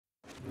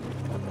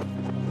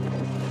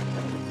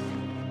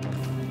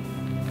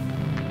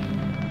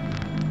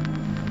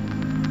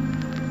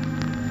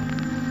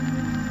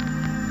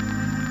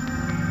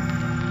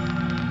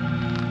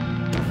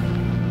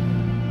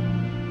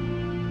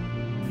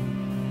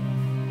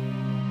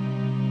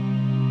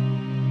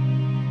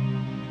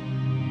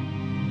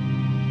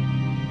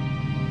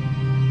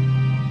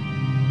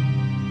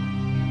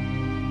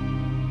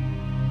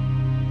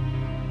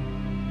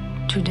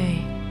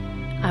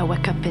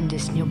in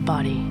this new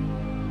body.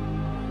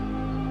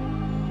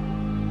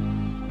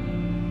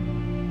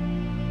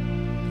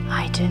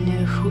 I don't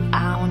know who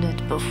owned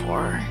it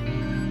before.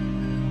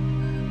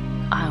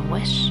 I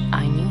wish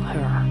I knew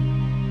her.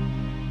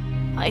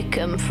 I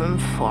come from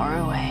far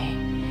away.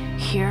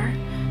 Here,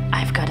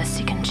 I've got a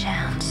second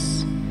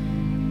chance.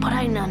 But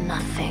I know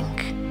nothing.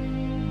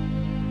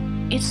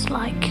 It's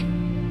like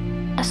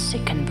a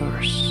second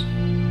verse.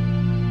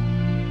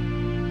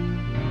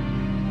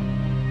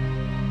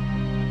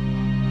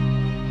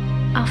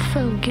 I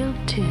feel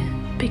guilty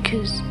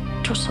because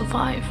to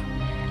survive,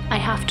 I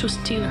have to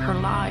steal her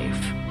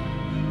life,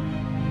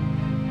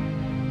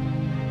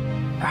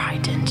 her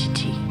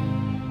identity,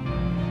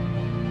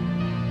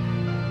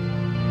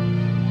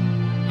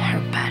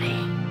 her body.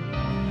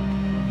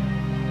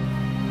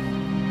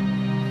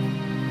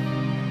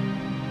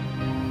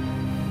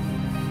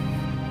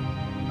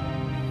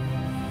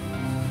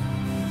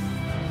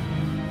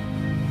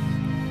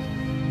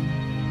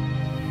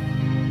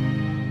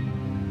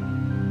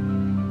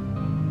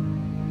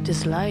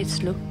 These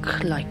lights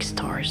look like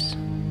stars.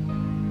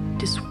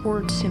 This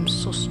world seems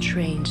so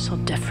strange, so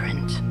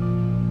different.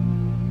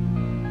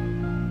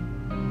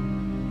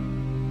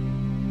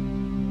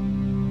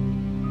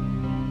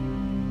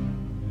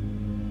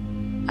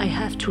 I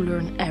have to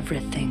learn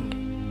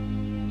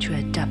everything to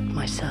adapt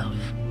myself.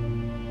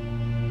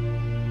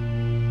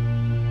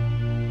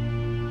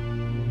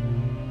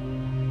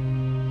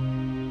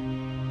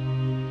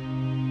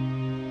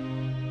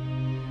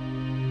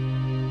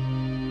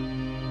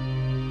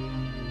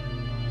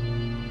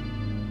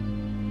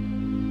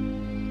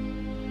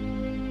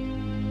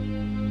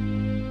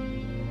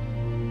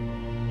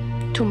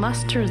 To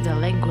master the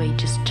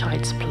language is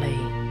child's play,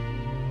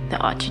 the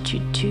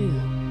attitude too.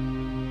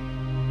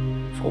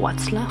 For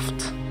what's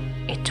left,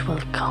 it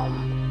will come.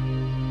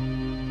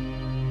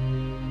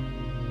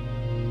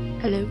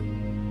 Hello,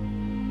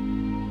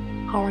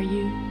 how are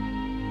you?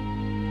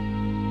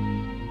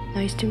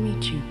 Nice to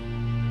meet you.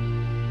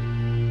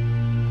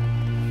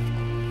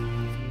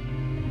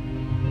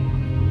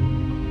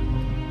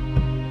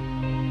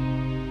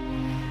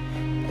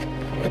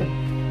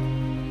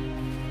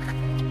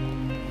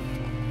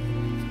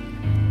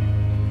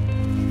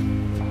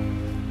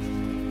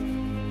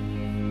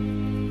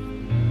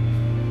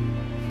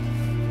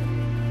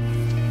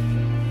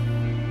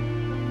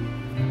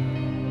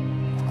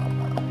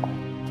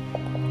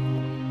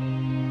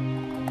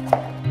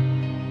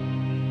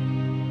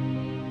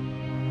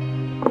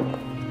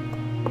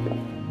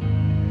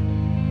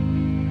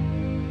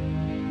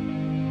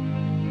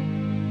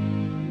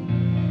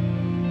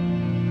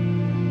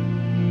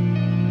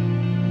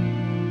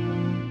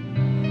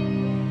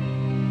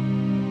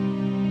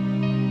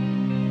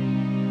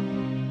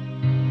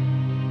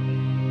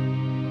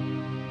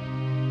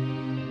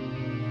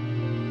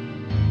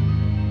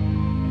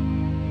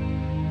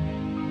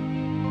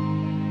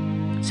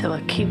 So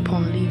I keep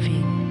on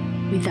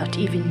living without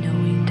even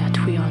knowing that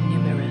we are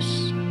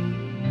numerous,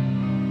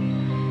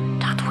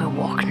 that we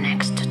walk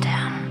next to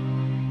them.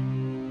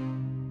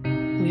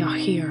 We are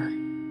here,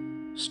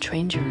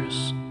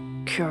 strangers,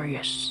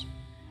 curious.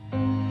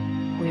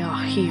 We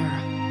are here,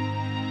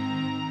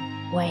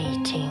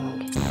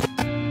 waiting.